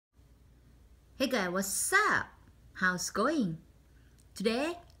Hey guys, what's up? How's it going?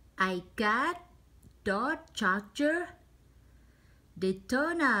 Today I got Dodge Charger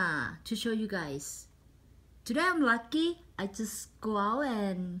Daytona to show you guys. Today I'm lucky. I just go out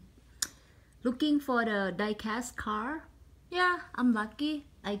and looking for the diecast car. Yeah, I'm lucky.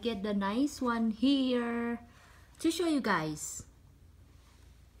 I get the nice one here to show you guys.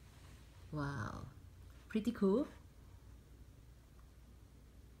 Wow, pretty cool.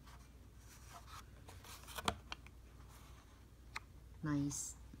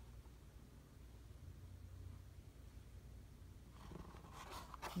 Nice.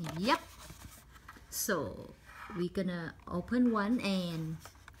 Yep. So we're gonna open one and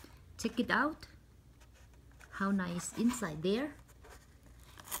check it out. How nice inside there.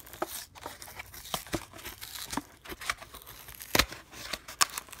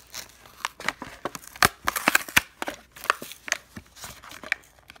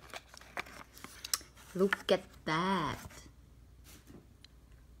 Look at that.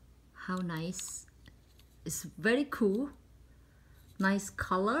 How nice. It's very cool. Nice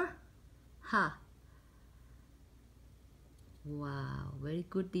color. Huh. Wow, very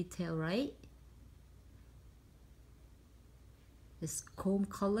good detail, right? This chrome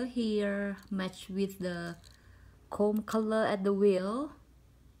color here match with the chrome color at the wheel.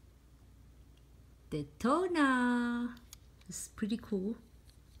 Daytona. It's pretty cool.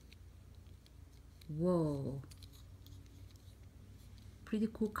 Whoa. Pretty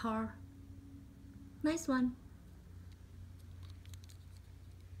cool car. Nice one.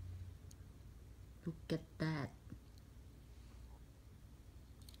 Look at that.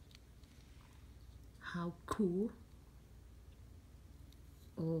 How cool.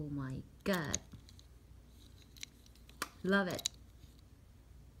 Oh my god. Love it.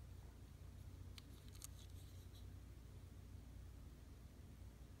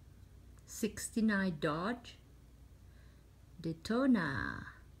 '69 Dodge Daytona.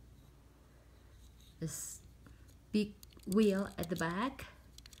 This big wheel at the back,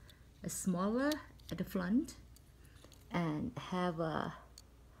 a smaller at the front, and have a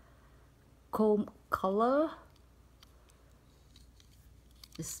chrome color.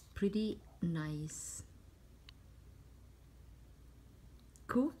 It's pretty nice.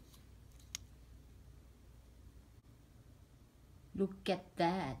 Cool. Look at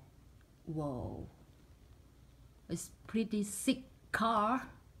that. Whoa. It's pretty sick car.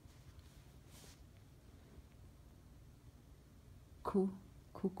 Cool.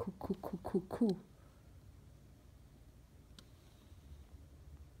 Cool.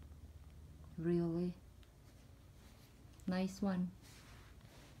 Really nice one.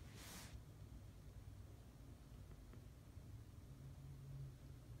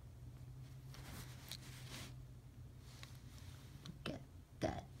 Look at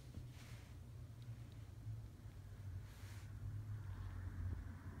that.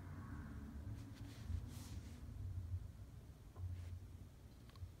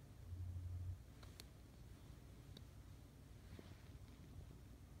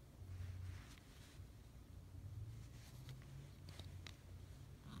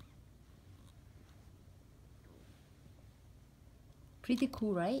 Pretty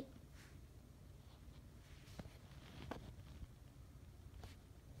cool, right?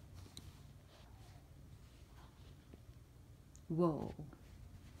 Whoa.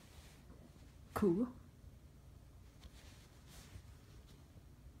 Cool.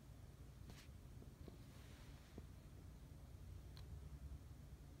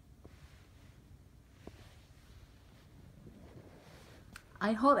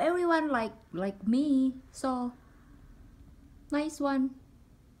 I hope everyone like me. So nice one.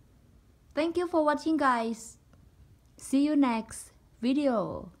 Thank you for watching, guys. See you next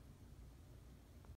video.